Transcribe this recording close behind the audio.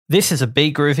This is a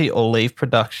Be Groovy or Leave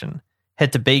production.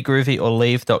 Head to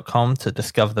begroovyorleave.com to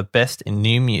discover the best in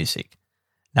new music.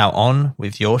 Now on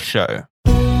with your show.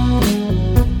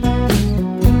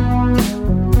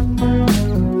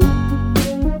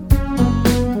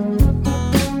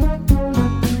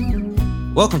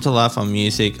 Welcome to Life on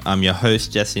Music. I'm your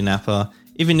host, Jesse Napa.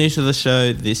 If you're new to the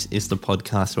show, this is the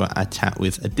podcast where I chat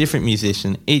with a different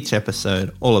musician each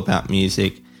episode, all about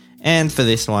music. And for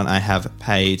this one, I have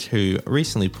Paige, who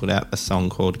recently put out a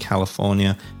song called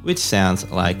California, which sounds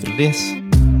like this.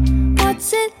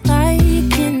 What's it like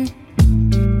in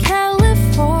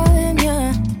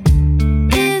California?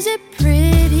 Is it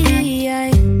pretty? I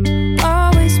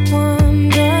always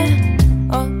wonder.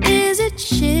 Or is it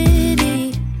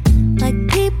shitty? Like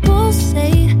people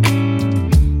say,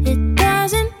 it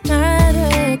doesn't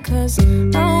matter, 'cause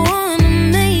I wanna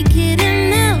make it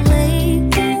in LA.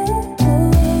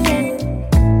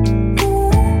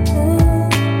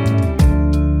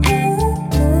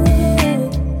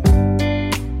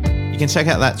 You can check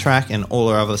out that track and all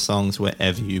our other songs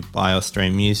wherever you buy or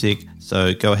stream music,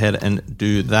 so go ahead and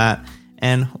do that.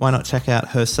 And why not check out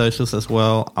her socials as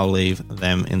well? I'll leave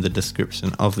them in the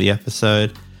description of the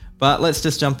episode. But let's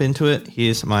just jump into it.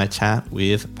 Here's my chat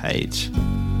with Paige.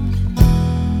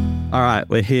 All right,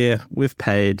 we're here with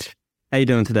Paige. How you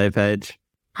doing today, Paige?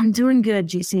 I'm doing good,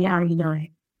 GC. How are you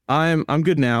doing? I'm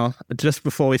good now. Just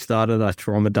before we started, I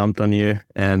trauma dumped on you,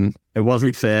 and it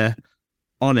wasn't fair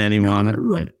on anyone.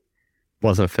 It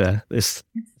wasn't fair. This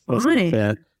wasn't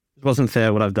fair. It wasn't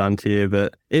fair what I've done to you,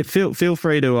 but feel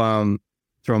free to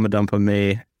trauma dump on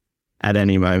me at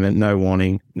any moment. No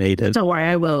warning needed. Don't worry,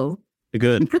 I will.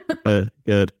 Good.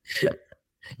 Good.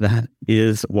 That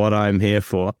is what I'm here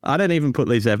for. I don't even put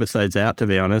these episodes out, to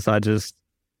be honest. I just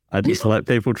let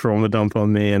people trauma dump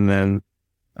on me and then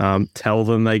tell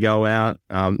them they go out.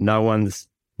 No one's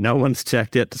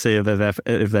checked yet to see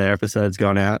if their episode's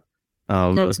gone out.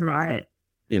 That's right.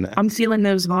 You know, I'm feeling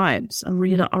those vibes. I'm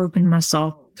ready to open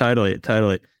myself. Totally.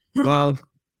 Well,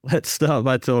 let's start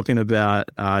by talking about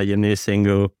your new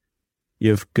single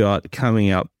you've got coming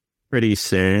up pretty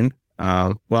soon.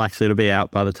 Well, actually, it'll be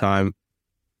out by the time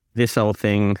this whole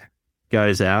thing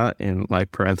goes out, in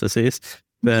like parentheses.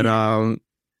 But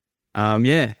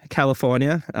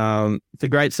California. It's a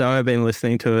great song. I've been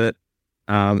listening to it,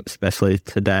 especially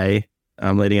today,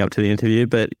 leading up to the interview.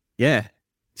 But yeah,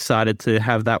 excited to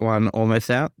have that one almost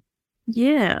out.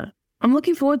 Yeah, I'm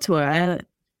looking forward to it.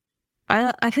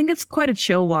 I think it's quite a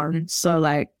chill one. So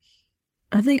like,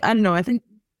 I think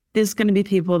there's going to be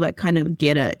people that kind of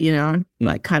get it, you know,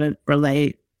 like kind of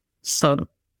relate. So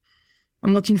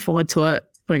I'm looking forward to it,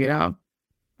 putting it out.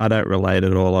 I don't relate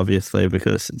at all, obviously,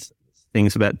 because it's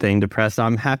things about being depressed.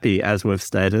 I'm happy, as we've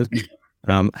stated.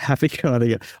 Happy kind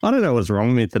of. I don't know what's wrong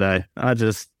with me today. I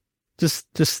just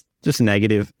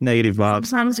negative vibes.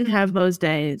 Sometimes we have those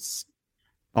days.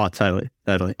 Oh, totally.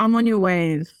 I'm on your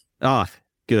wave. Oh,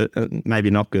 good. Maybe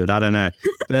not good. I don't know.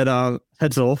 But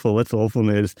it's awful. It's awful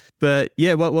news. But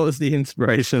yeah, what was the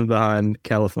inspiration behind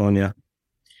California?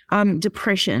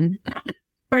 Depression.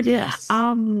 Yes.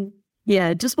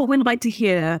 Yeah, just what we'd like to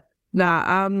hear. That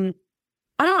I don't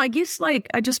know, I guess like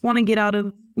I just want to get out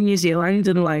of New Zealand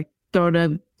and like go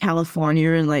to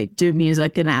California and like do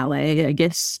music in LA. I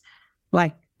guess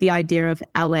like the idea of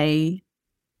LA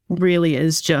really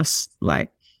is just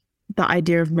like the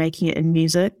idea of making it in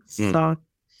music. So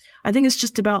I think it's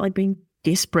just about like being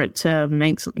desperate to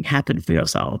make something happen for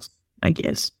yourself, I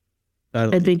guess.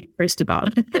 And being depressed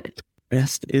about it.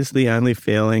 Rest is the only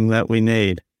feeling that we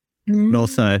need. And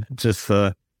also just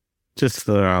for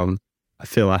I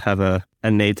feel I have a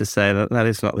need to say that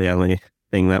is not the only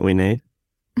thing that we need.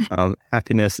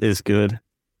 Happiness is good.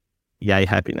 Yay,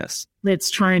 happiness.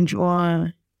 Let's try and draw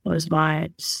those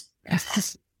vibes.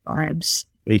 Yes. Vibes.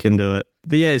 We can do it.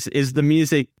 But yes, is the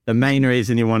music the main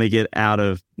reason you want to get out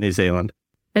of New Zealand?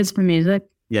 It's for music.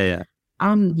 Yeah.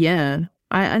 Yeah.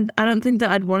 I don't think that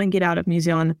I'd want to get out of New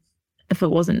Zealand if it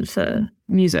wasn't for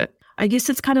music. I guess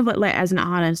it's kind of like as an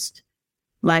artist,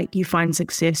 like you find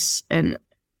success in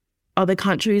other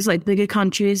countries, like bigger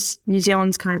countries. New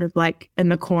Zealand's kind of like in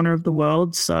the corner of the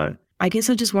world. So I guess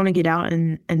I just want to get out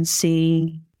and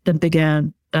see the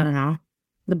bigger, I don't know,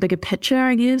 the bigger picture,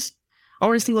 I guess. I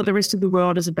want to see what the rest of the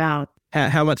world is about.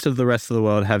 How much of the rest of the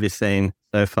world have you seen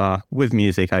so far with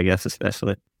music, I guess,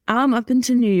 especially? I've been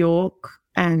to New York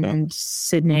and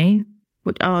Sydney.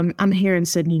 I'm here in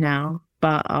Sydney now,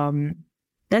 but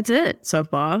that's it so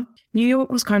far. New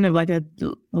York was kind of like a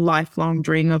lifelong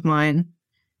dream of mine,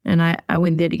 and I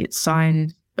went there to get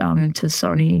signed to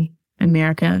Sony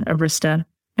America, Arista,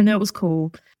 and that was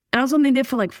cool. And I was only there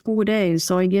for like 4 days,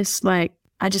 so I guess like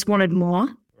I just wanted more.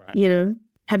 You know,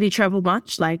 have you traveled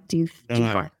much? Like, do you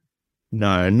find?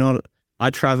 No, not. I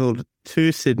travelled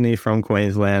to Sydney from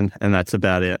Queensland, and that's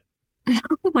about it.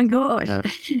 Oh my gosh.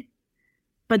 Yeah.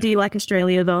 But do you like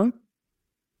Australia though?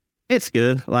 It's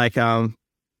good. Like, yeah,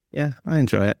 I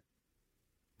enjoy it.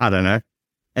 I don't know.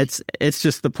 It's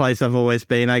just the place I've always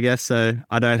been, I guess. So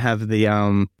I don't have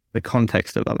the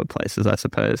context of other places, I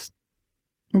suppose.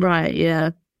 Right,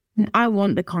 yeah. I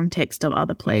want the context of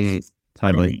other places.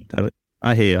 Totally.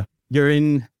 I hear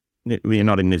you. You're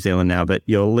not in New Zealand now, but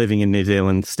you're living in New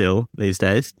Zealand still these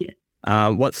days. Yeah.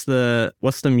 What's the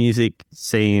music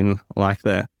scene like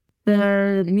there?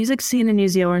 The music scene in New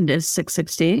Zealand is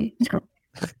 660.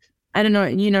 I don't know.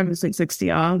 You know who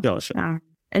 660 are? Oh, sure.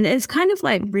 And it's kind of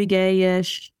like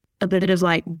reggae-ish, a bit of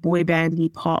like boy bandy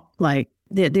pop. Like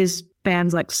there's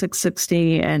bands like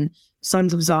 660 and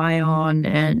Sons of Zion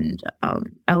and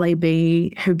LAB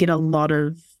who get a lot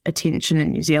of attention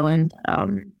in New Zealand.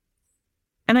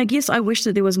 And I guess I wish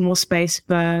that there was more space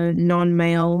for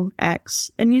non-male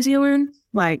acts in New Zealand,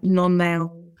 like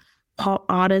non-male pop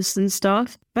artists and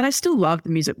stuff. But I still love the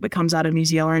music that comes out of New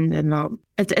Zealand, and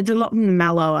it's a lot more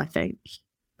mellow, I think.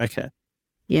 Okay.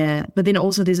 Yeah, but then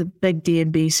also there's a big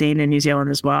D&B scene in New Zealand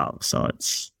as well. So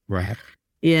it's Right.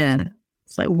 Yeah,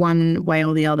 it's like one way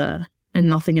or the other, and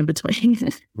nothing in between.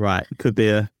 Right. Could be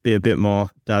a bit more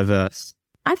diverse.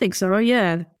 I think so.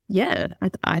 Yeah.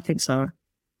 I think so.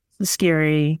 It's a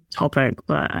scary topic,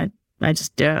 but I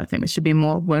just do. I think there should be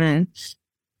more women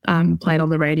played on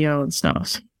the radio and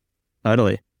stuff.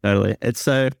 Totally. It's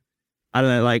so, I don't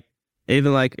know, like,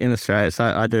 even like in Australia, so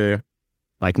I do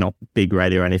like not big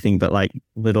radio or anything, but like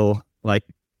little like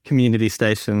community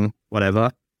station,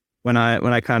 whatever. When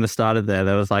I kind of started there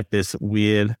was like this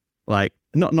weird, like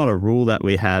not a rule that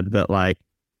we had, but like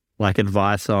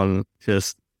advice on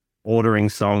just ordering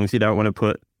songs. You don't want to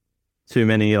put too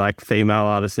many like female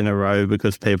artists in a row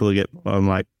because people get, I'm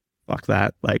like, fuck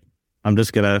that. Like, I'm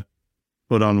just going to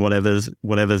put on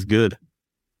whatever's good.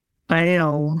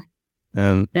 Wow.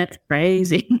 That's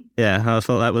crazy. Yeah, I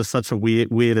thought that was such a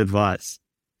weird advice.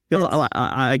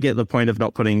 I get the point of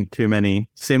not putting too many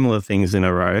similar things in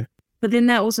a row. But then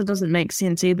that also doesn't make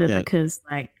sense either, because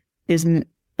like there's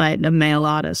like a male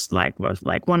artist like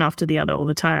one after the other all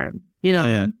the time, you know.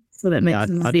 Yeah. So that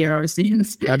makes zero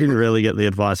sense. I didn't really get the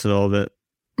advice at all, but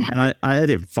and I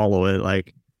didn't follow it.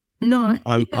 Like, no,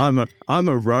 I'm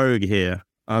a rogue here.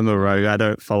 I'm a rogue. I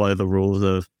don't follow the rules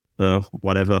of the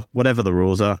whatever the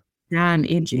rules are. I'm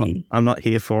edgy. I'm not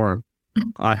here for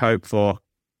them. I hope for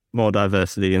more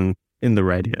diversity in the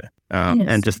radio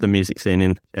and just the music scene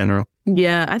in general.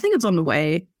 Yeah, I think it's on the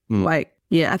way. Like,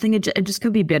 yeah, I think it just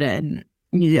could be better in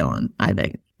New Zealand, I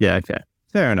think. Yeah, okay.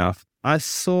 Fair enough. I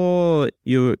saw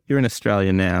you're in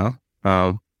Australia now,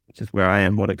 which is where I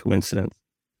am. What a coincidence.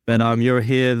 But you were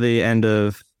here the end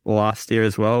of last year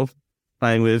as well,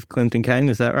 playing with Clinton Kane,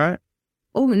 is that right?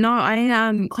 Oh,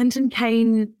 no, Clinton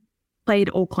Kane played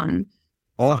Auckland.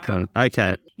 Auckland,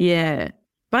 okay. Yeah,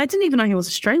 but I didn't even know he was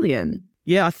Australian.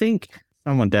 Yeah, I think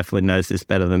someone definitely knows this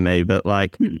better than me, but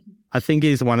like, I think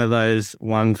he's one of those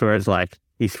ones where it's like,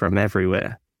 he's from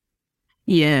everywhere.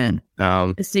 Yeah,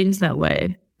 it seems that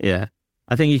way. Yeah,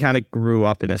 I think he kind of grew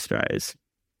up in Australia,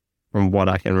 from what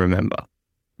I can remember.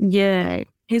 Yeah,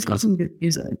 he's got some good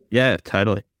music. Yeah,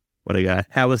 totally. What a guy.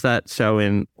 How was that show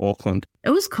in Auckland? It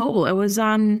was cool. It was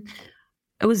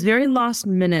very last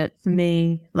minute for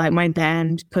me. Like, my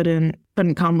band couldn't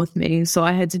come with me, so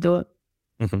I had to do it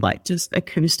like just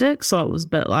acoustic. So it was a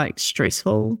bit like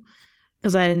stressful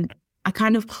because I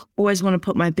kind of always want to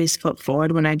put my best foot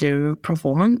forward when I do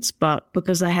performance, but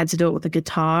because I had to do it with a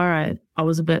guitar, I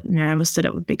was a bit nervous that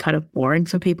it would be kind of boring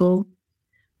for people.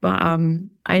 But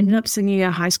I ended up singing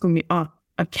a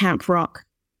camp rock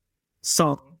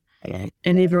song.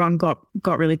 And everyone got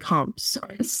really pumped. So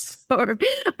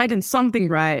I did something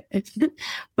right.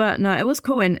 But no, it was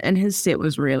cool. And his set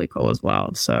was really cool as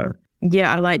well. So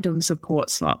yeah, I like doing support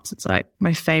slots. It's like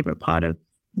my favorite part of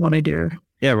what I do.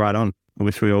 Yeah, right on. I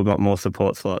wish we all got more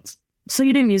support slots. So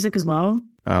you do music as well?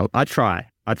 I try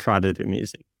to do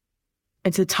music.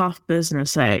 It's a tough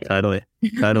business, eh? Totally.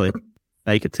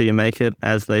 Fake it till you make it,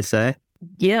 as they say.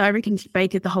 Yeah, I reckon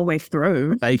fake it the whole way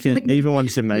through. Fake it, even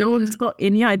once you've made it. No one's got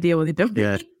any idea what they're doing.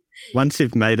 Yeah. Once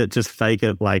you've made it, just fake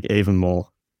it like even more.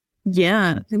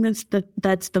 Yeah, I think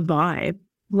that's the vibe.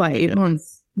 Like,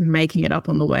 everyone's making it up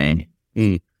on the way.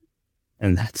 And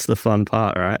that's the fun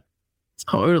part, right?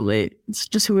 Totally. It's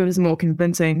just whoever's more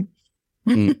convincing.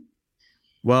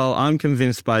 Well, I'm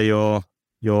convinced by your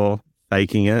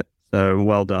faking it, so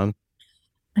well done.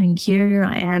 Thank you.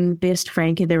 I am best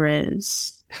Frankie there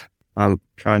is. I'm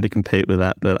trying to compete with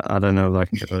that, but I don't know if I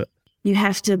can do it. you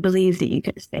have to believe that you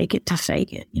can fake it to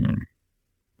fake it, you know.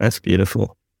 That's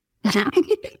beautiful. I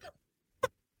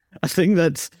think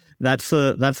that's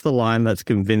the line that's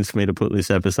convinced me to put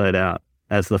this episode out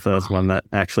as the first one that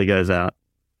actually goes out.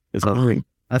 Because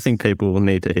I think people will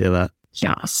need to hear that.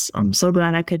 Yes, I'm so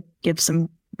glad I could give some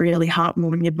really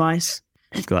heartwarming advice.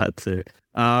 Glad to.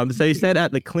 So you said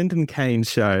at the Clinton Kane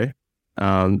show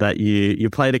that you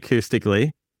played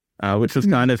acoustically, which was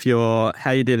kind of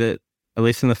how you did it, at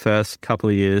least in the first couple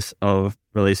of years of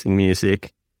releasing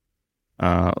music,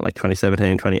 like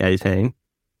 2017, 2018.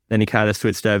 Then you kind of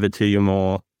switched over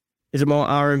to is it more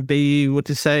R&B, what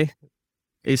to say,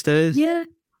 these days? Yeah,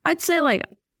 I'd say like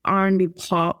R&B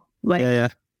pop, like Yeah.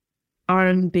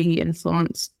 R&B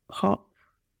influenced pop.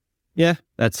 Yeah,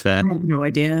 that's fair. I have no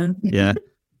idea. Yeah.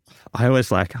 I always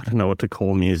I don't know what to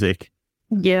call music.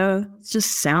 Yeah, it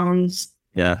just sounds.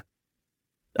 Yeah.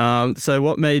 So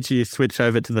what made you switch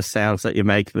over to the sounds that you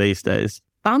make these days?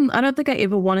 I don't think I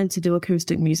ever wanted to do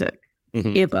acoustic music,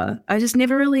 ever. I just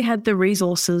never really had the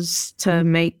resources to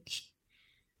make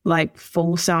like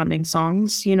full sounding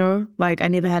songs, you know? Like I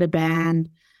never had a band.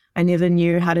 I never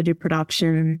knew how to do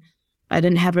production. I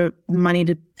didn't have money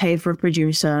to pay for a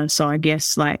producer. So I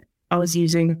guess like I was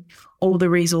using all the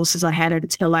resources I had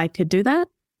until I could do that.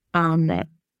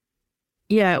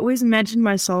 Yeah, I always imagined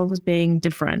myself as being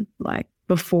different, like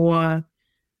before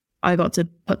I got to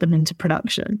put them into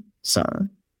production. So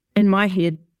in my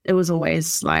head, it was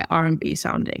always like R&B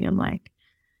sounding and like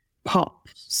pop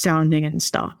sounding and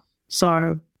stuff.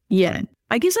 So yeah,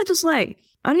 I guess I just I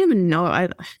don't even know. I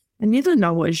never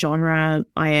know what genre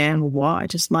I am or what. I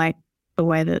just like the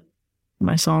way that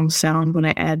my songs sound when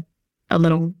I add a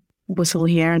little whistle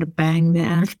here and a bang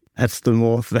there. That's the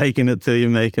more faking it till you're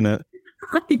making it.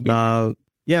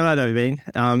 Yeah, I know what you mean.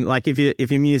 Like if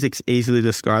your music's easily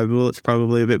describable, it's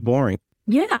probably a bit boring.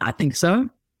 Yeah, I think so.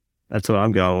 That's what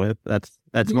I'm going with.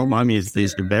 That's what my music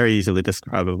is, very easily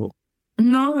describable.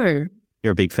 No.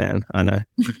 You're a big fan, I know.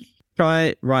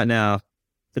 Try right now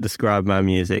to describe my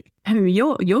music.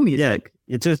 Your music?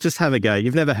 Yeah, just have a go.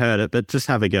 You've never heard it, but just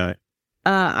have a go.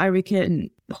 I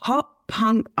reckon pop,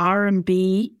 punk,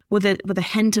 R&B with a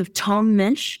hint of Tom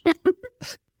Misch.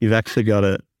 You've actually got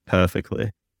it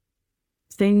perfectly.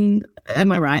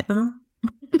 Am I right though?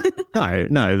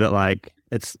 No, but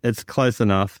it's close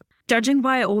enough. Judging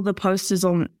by all the posters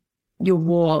on your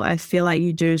wall, I feel like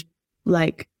you do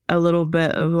like a little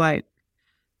bit of like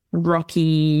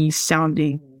rocky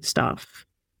sounding stuff.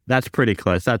 That's pretty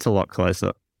close. That's a lot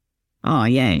closer. Oh,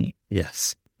 yay.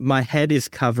 Yes. My head is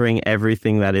covering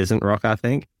everything that isn't rock, I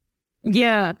think.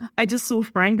 Yeah. I just saw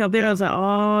Frank up there. I was like,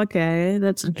 oh, okay.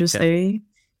 That's interesting. Okay.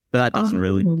 But that doesn't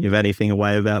really give anything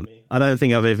away about me. I don't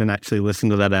think I've even actually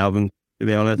listened to that album, to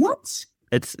be honest. What?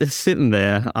 It's sitting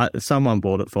there. Someone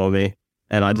bought it for me,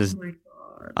 and I just,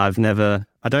 I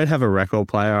don't have a record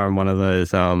player. I'm one of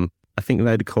those, I think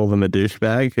they'd call them a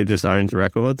douchebag who just owns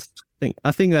records.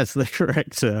 I think that's the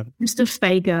correct term. Just a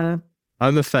faker.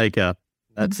 I'm a faker.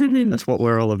 That's what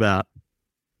we're all about.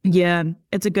 Yeah,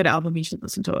 it's a good album. You should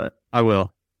listen to it. I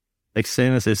will. As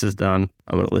soon as this is done,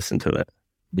 I'm going to listen to it.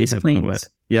 You have Please. my word.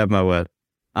 You have my word.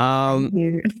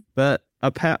 But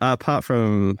apart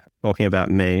from talking about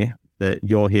me, that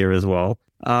you're here as well,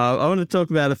 I want to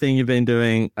talk about a thing you've been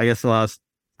doing, I guess, the last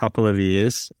couple of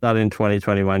years. Started in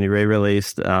 2021, you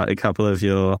re-released a couple of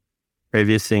your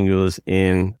previous singles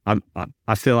in,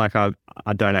 I feel like I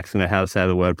don't actually know how to say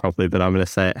the word properly, but I'm going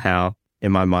to say it how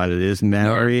in my mind it is.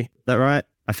 Maori, is that right?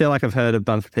 I feel like I've heard a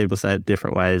bunch of people say it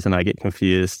different ways and I get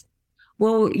confused.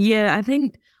 Well, yeah, I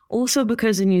think also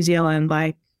because in New Zealand,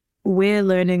 like, we're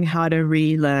learning how to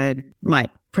relearn, like,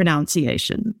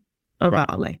 pronunciation of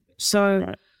our language.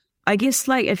 So I guess,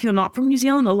 like, if you're not from New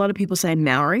Zealand, a lot of people say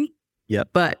Maori. Yep.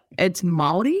 But it's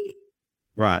Māori.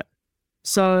 Right.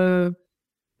 So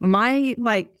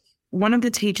one of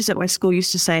the teachers at my school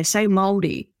used to say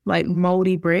Māori, like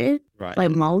moldy bread, right?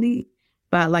 Like moldy,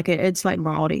 but like it's like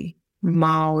Māori.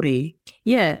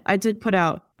 Yeah, I did put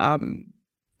out,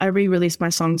 I re-released my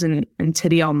songs in Te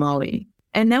Reo Māori.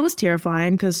 And that was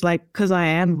terrifying because I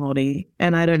am Māori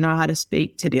and I don't know how to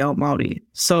speak Te Reo Māori.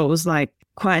 So it was like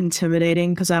quite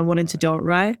intimidating because I wanted to do it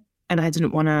right and I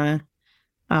didn't want to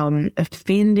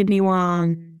offend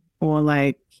anyone or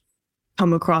like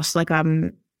come across like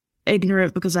I'm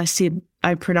ignorant because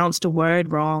I pronounced a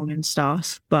word wrong and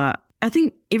stuff. But I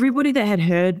think everybody that had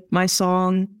heard my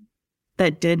song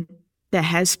that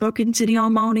has spoken Te Reo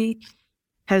Māori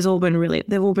they've all been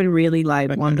really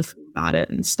like wonderful about it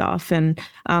and stuff. And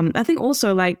I think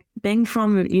also like being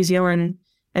from New Zealand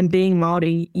and being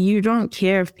Māori, you don't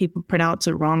care if people pronounce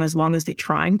it wrong as long as they're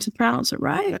trying to pronounce it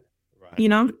right. You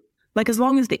know? like as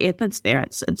long as the effort's there,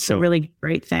 it's Sure. a really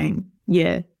great thing.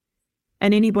 Yeah.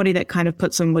 And anybody that kind of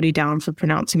puts somebody down for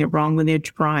pronouncing it wrong when they're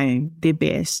trying their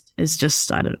best is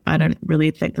just, I don't really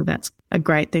think that that's a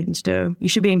great thing to do. You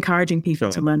should be encouraging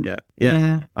people to learn.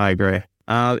 Yeah, I agree.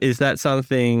 Is that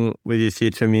something with your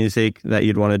future music that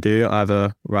you'd want to do?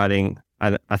 Either writing,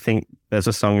 I think there's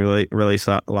a song released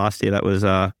last year that was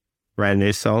a brand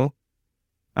new song.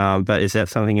 But is that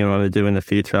something you want to do in the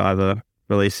future? Either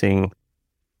releasing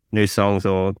new songs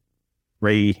or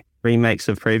remakes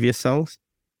of previous songs?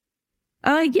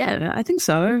 Yeah, I think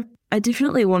so. I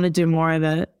definitely want to do more of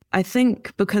it. I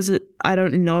think because I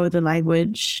don't know the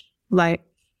language, like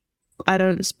I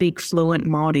don't speak fluent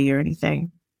Māori or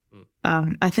anything.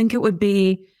 I think it would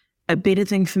be a better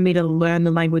thing for me to learn the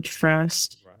language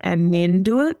first and then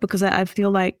do it, because I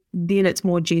feel like then it's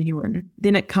more genuine.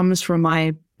 Then it comes from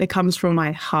my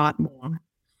heart more.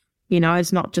 You know,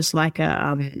 it's not just like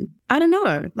I don't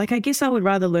know. Like I guess I would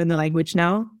rather learn the language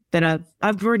now that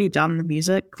I've already done the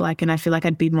music, like, and I feel like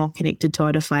I'd be more connected to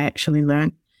it if I actually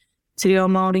learned Te Reo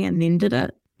Māori and then did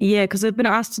it. Yeah, because I've been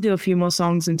asked to do a few more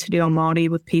songs in Te Reo Māori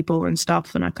with people and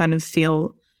stuff, and I kind of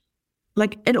feel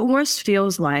like it almost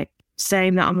feels like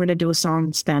saying that I'm going to do a song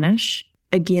in Spanish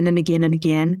again and again and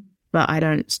again, but I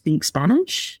don't speak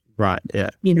Spanish. Right,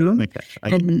 yeah. You know? Okay.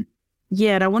 And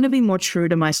yeah, and I want to be more true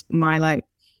to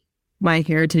my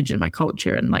heritage and my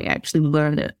culture and like actually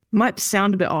learn it. Might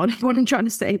sound a bit odd what I'm trying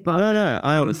to say, but No,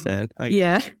 I understand.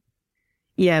 yeah,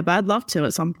 but I'd love to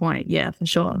at some point. Yeah, for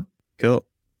sure. Cool.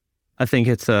 I think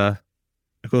it's a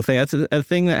cool thing. It's a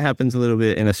thing that happens a little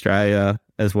bit in Australia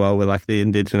as well, with like the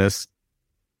Indigenous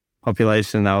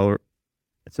population.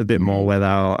 It's a bit more where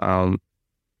they'll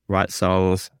write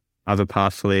songs either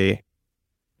partially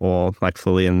or like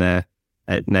fully in their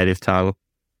native tongue.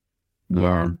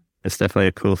 Yeah. It's definitely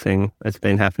a cool thing that's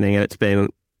been happening, and it's been,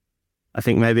 I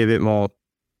think, maybe a bit more,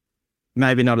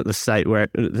 maybe not at the stage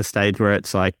where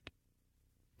it's like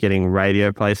getting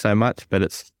radio play so much, but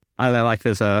it's, I don't know, like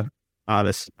there's a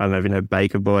artist, I don't know if you know,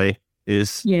 Baker Boy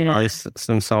is released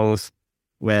some songs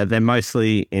where they're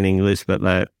mostly in English, but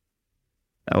they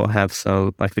will have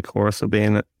some, like the chorus will be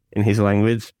in his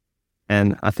language,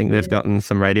 and I think they've gotten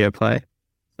some radio play,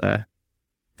 so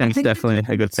that's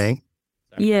definitely a good thing.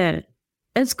 Yeah.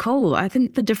 It's cool. I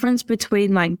think the difference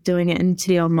between like doing it in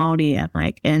Te Reo Māori and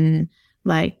like in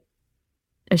like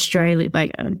Australia,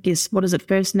 like I guess, what is it,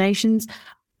 First Nations?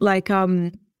 Like,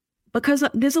 because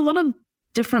there's a lot of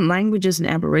different languages in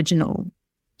Aboriginal.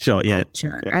 Sure, yeah.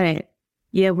 Culture, right?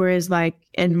 Yeah, whereas like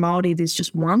in Māori, there's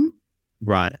just one.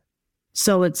 Right.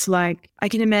 So it's like, I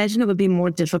can imagine it would be more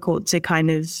difficult to kind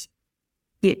of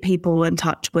get people in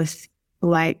touch with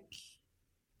like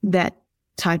that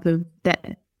type of,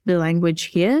 the language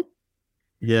here.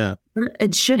 Yeah.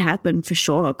 It should happen for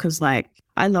sure, because like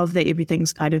I love that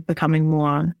everything's kind of becoming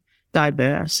more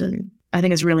diverse, and I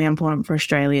think it's really important for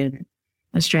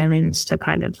Australians to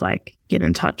kind of like get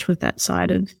in touch with that side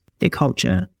of their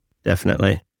culture.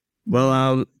 Definitely.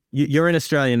 Well, you're in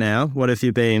Australia now. What have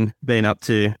you been up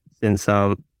to since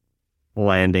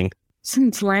landing?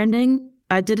 Since landing,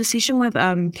 I did a session with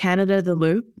Canada The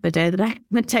Loop the day that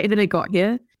I got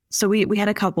here. So we had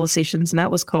a couple of sessions, and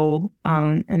that was cool.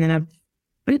 And then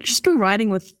I've just been writing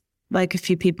with like a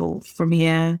few people from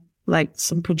here, like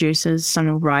some producers, some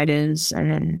writers,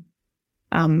 and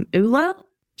then Ula.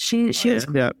 She was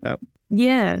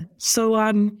yeah.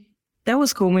 So that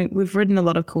was cool. We've written a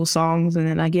lot of cool songs, and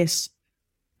then I guess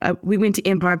we went to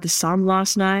Empire of the Sun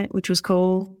last night, which was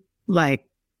cool, like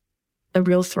a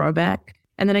real throwback.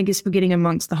 And then I guess we're getting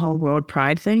amongst the whole World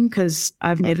Pride thing, because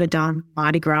I've never done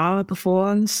Mardi Gras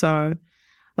before. So,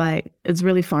 like, it's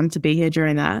really fun to be here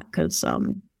during that, because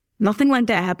nothing like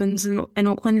that happens in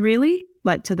Auckland, really,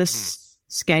 like to this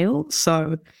scale.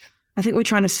 So I think we're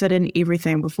trying to fit in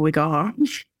everything before we go home.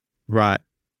 Right.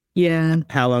 Yeah.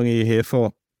 How long are you here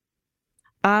for?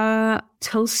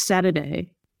 Till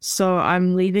Saturday. So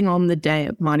I'm leaving on the day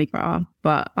of Mardi Gras,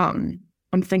 but I'm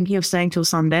thinking of staying till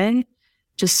Sunday,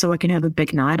 just so I can have a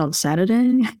big night on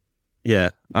Saturday. Yeah,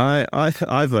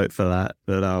 I vote for that,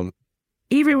 but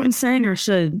everyone's saying I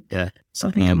should. Yeah, so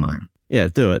I think I might. Yeah,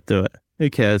 do it. Who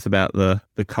cares about the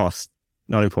cost?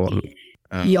 Not important.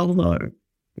 YOLO.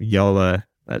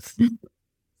 That's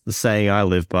the saying I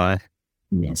live by.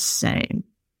 Yes, same.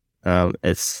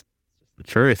 It's the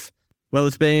truth. Well,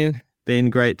 it's been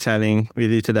great chatting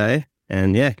with you today,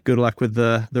 and yeah, good luck with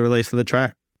the release of the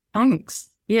track.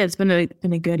 Thanks. Yeah, it's been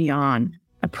a good yarn.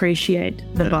 Appreciate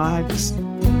the vibes.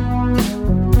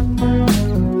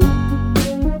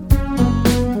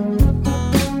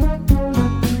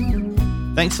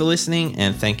 Thanks for listening,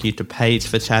 and thank you to Paige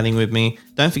for chatting with me.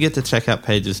 Don't forget to check out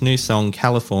Paige's new song,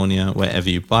 California, wherever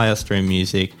you buy or stream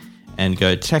music, and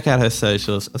go check out her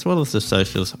socials, as well as the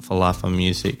socials for Life on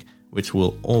Music, which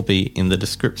will all be in the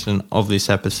description of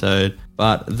this episode.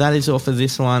 But that is all for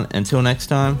this one. Until next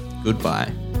time,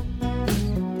 goodbye.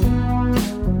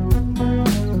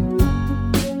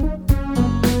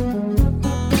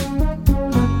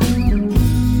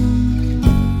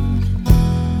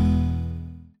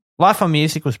 Life on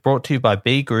Music was brought to you by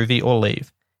Be Groovy or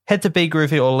Leave. Head to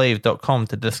begroovyorleave.com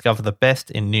to discover the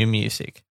best in new music.